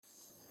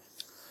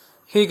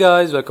Hey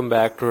guys, welcome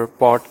back to our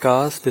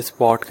podcast. This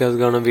podcast is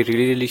gonna be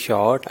really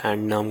short,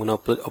 and I'm gonna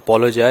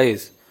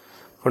apologize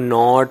for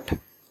not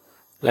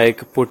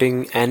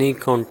putting any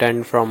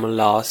content from the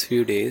last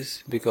few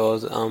days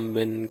because I'm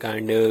been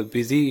kind of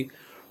busy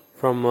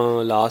from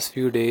last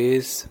few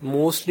days,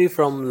 mostly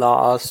from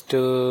last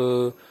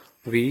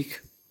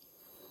week,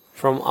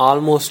 from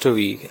almost a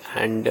week,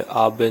 and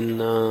I've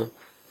been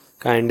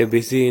kind of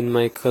busy in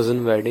my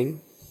cousin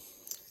wedding.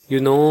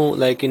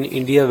 Like in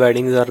India,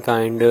 weddings are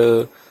kind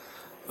of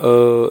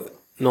uh,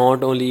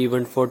 not only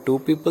event for two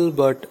people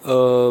but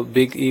a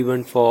big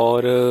event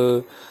for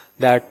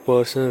that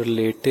person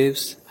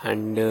relatives,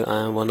 and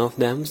I am one of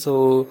them,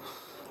 so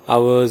I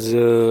was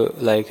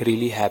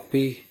really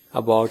happy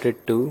about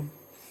it too.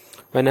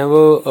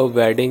 Whenever a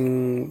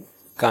wedding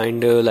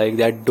kind of like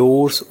that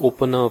doors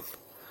open up,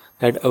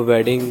 that a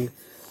wedding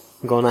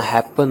gonna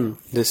happen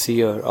this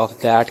year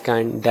of that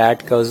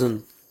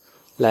cousin,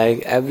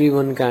 like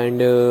everyone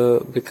kind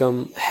of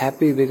become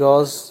happy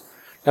because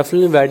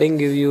definitely wedding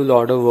give you a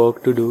lot of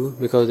work to do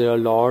because there are a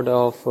lot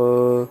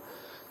of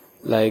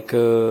like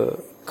uh,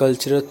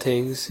 cultural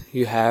things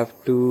you have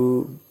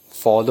to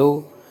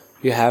follow.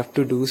 You have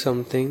to do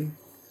something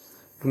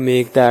to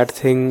make that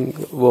thing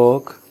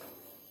work,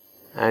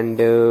 and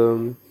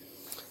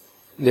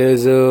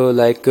there's a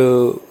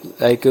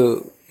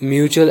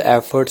mutual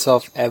efforts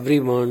of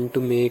everyone to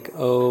make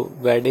a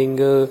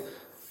wedding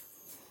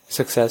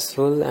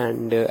successful,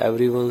 and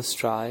everyone's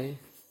try,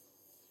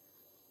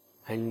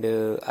 and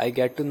I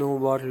get to know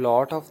about a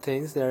lot of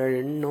things that I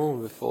didn't know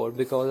before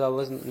because I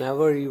was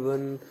never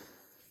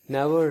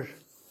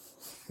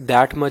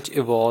that much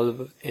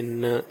evolved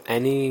in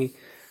any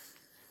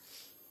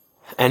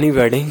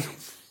wedding.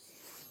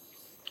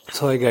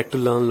 So I get to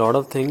learn a lot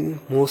of things.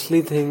 Most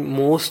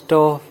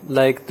of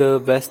like the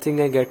best thing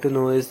I get to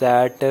know is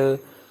that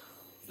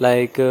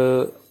like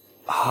uh,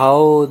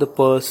 how the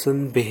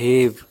person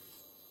behave,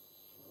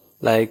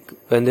 like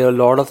when there are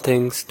a lot of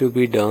things to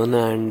be done,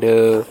 and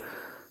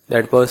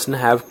that person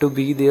have to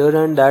be there,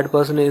 and that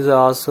person is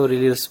also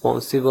really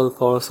responsible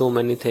for so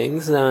many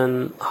things,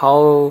 and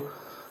how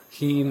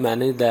he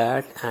manage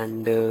that.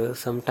 And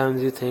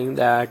sometimes you think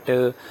that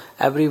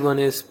everyone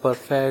is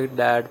perfect,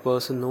 that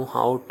person know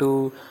how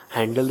to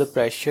handle the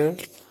pressure,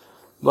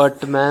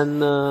 but man,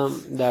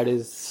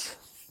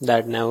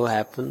 that never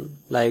happen.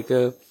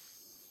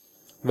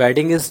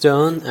 Wedding is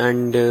done,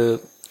 and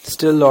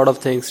still a lot of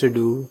things to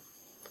do.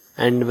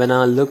 And when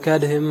I look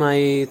at him,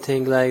 I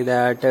think like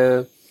that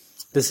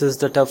this is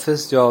the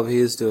toughest job he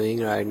is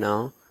doing right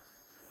now.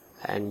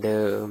 And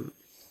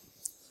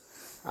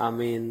I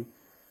mean,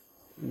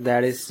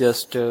 that is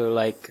just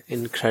like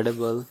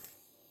incredible.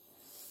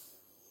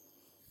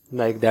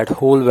 Like that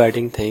whole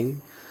wedding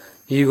thing.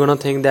 You're gonna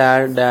think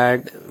that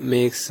that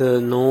makes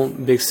no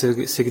big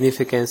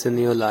significance in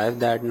your life,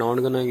 that not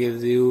gonna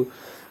give you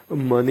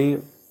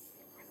money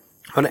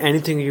or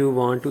anything you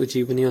want to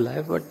achieve in your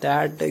life, but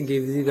that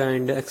gives you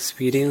kind of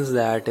experience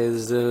that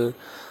is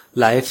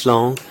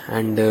lifelong,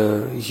 and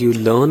you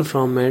learn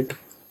from it,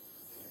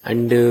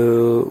 and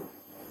you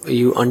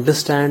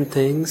understand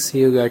things.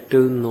 You get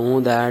to know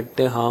that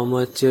how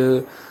much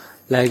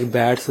like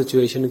bad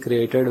situation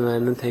created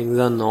when things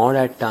are not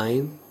at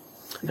time,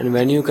 and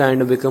when you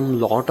kind of become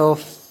lot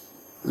of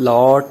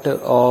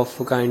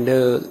kind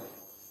of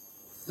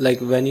like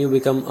when you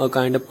become a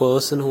kind of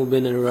person who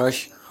been in a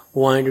rush,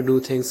 wanting to do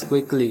things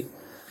quickly,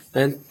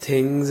 and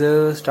things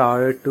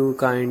started to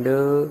kind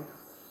of,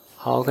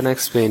 how can I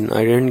explain,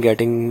 I didn't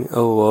getting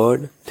a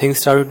word, things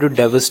started to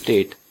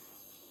devastate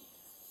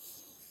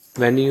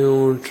when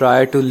you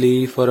try to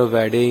leave for a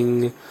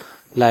wedding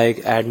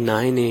like at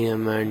 9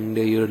 a.m. and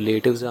your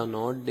relatives are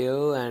not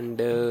there, and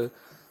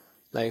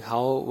like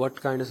how what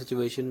kind of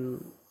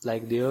situation,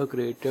 like they are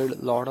created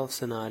a lot of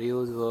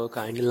scenarios were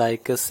kind of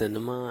like a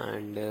cinema,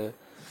 and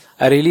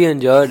I really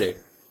enjoyed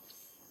it.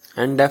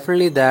 And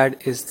definitely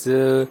that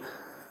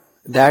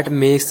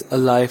makes a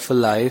life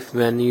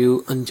when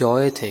you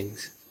enjoy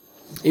things.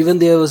 Even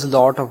there was a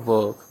lot of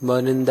work,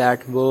 but in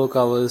that work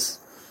I was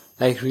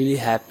like really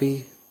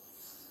happy.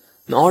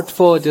 Not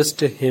for just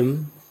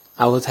him,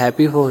 I was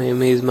happy for him,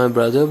 he's my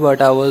brother,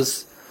 but I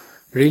was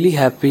really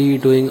happy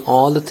doing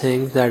all the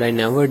things that I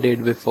never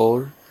did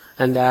before,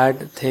 and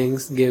that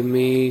things give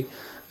me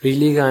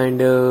really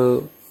kind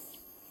of,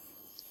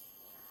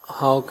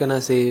 how can I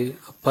say,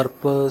 a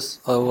purpose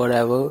or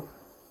whatever.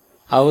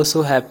 I was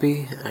so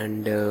happy,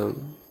 and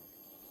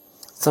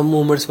some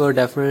moments were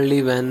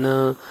definitely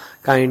when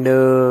kind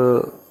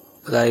of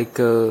like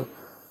you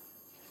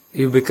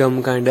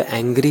become kind of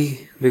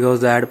angry because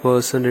that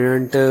person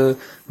didn't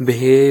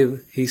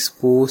behave he's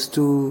supposed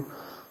to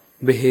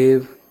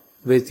behave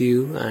with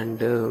you,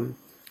 and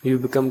you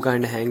become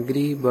kind of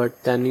angry,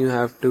 but then you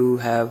have to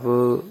have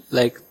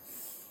like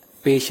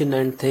patient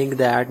and think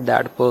that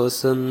that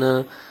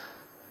person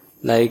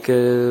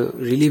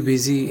really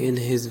busy in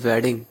his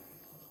wedding.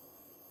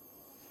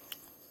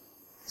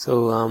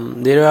 So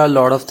there are a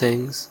lot of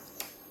things,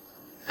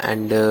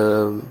 and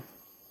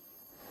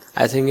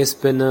I think it's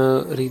been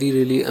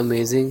really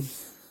amazing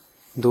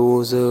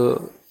those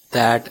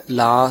that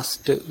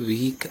last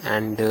week,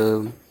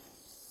 and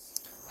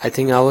I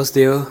think I was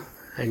there,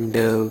 and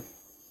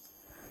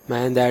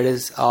man, that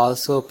is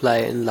also apply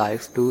in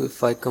life too.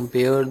 If I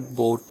compare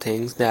both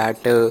things,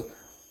 that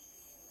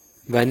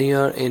when you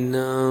are in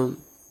the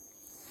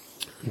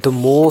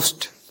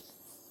most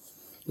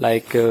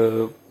like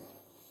when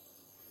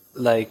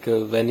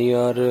you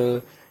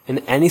are in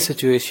any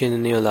situation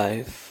in your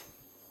life,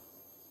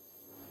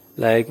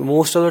 like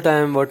most of the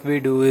time what we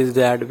do is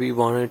that we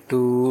wanted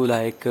to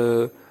like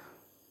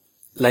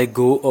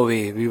go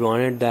away, we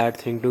wanted that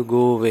thing to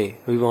go away,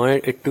 we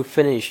wanted it to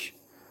finish.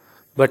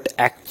 But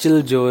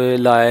actual joy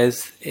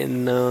lies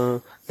in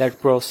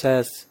that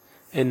process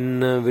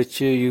in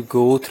which you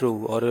go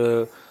through,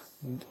 or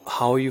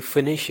how you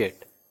finish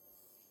it.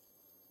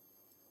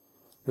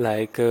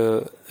 Like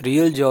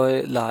real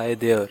joy lie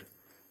there.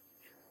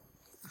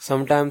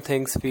 Sometimes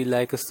things feel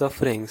like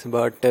sufferings,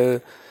 but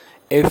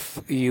if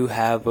you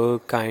have a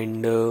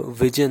kind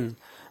vision,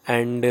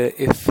 and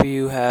if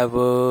you have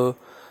a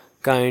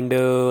kind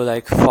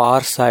like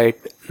far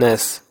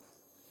sightness,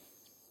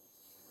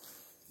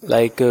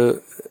 like uh,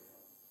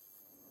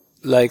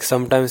 like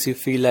sometimes you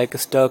feel like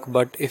stuck,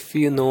 but if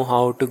you know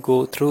how to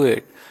go through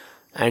it,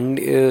 and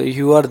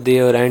you are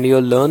there and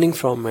you're learning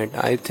from it,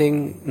 I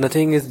think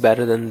nothing is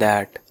better than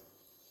that.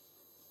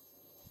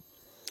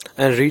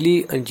 I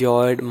really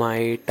enjoyed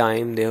my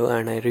time there,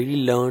 and I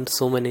really learned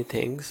so many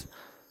things.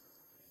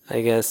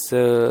 I guess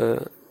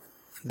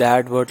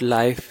that what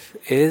life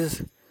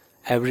is.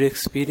 Every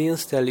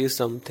experience tell you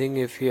something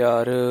if you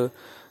are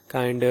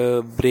kind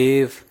of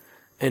brave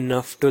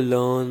enough to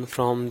learn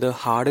from the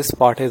hardest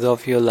parts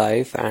of your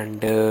life. And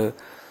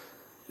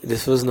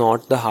this was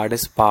not the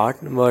hardest part,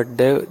 but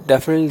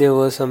there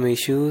were some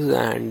issues,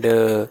 and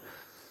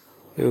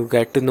you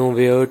get to know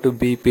where to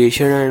be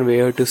patient and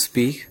where to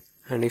speak.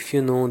 And if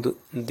you know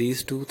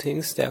these two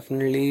things,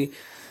 definitely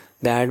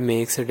that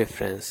makes a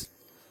difference.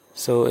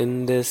 So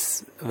in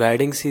this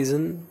wedding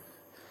season,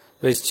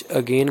 which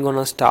again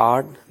gonna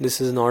start,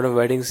 this is not a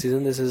wedding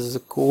season, this is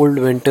a cold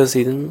winter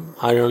season.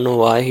 I don't know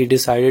why he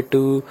decided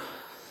to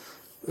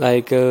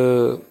like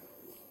to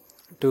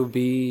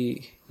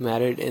be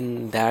married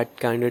in that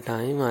kind of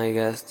time. I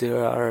guess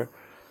there are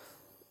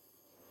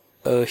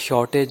a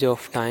shortage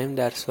of time,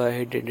 that's why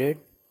he did it.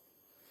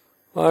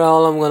 But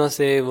all I'm gonna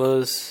say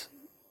was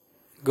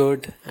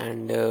good,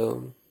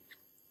 and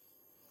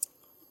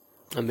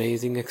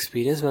amazing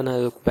experience when I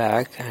look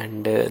back,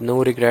 and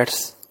no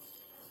regrets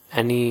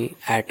any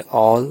at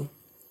all.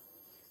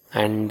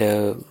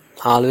 And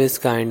always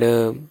kind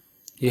of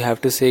you have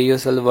to say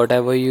yourself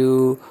whatever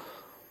you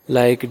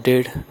like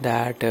did,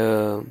 that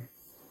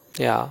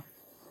yeah,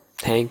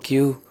 thank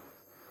you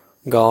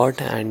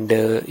God, and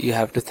you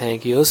have to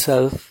thank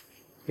yourself.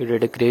 You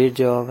did a great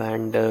job,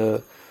 and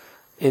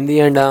in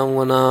the end, I'm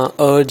gonna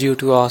urge you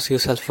to ask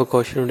yourself a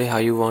question today: how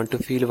you want to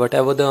feel.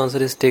 Whatever the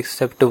answer is, take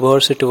step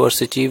towards it,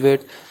 towards achieve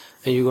it,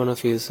 and you're gonna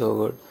feel so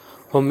good.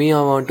 For me,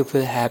 I want to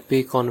feel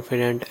happy,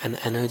 confident, and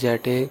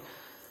energetic.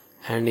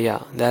 And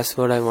yeah, that's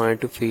what I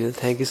wanted to feel.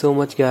 Thank you so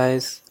much,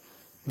 guys.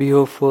 Be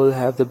hopeful.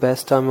 Have the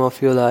best time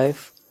of your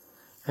life.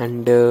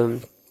 And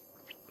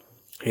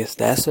yes,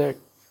 that's it.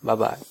 Bye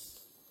bye.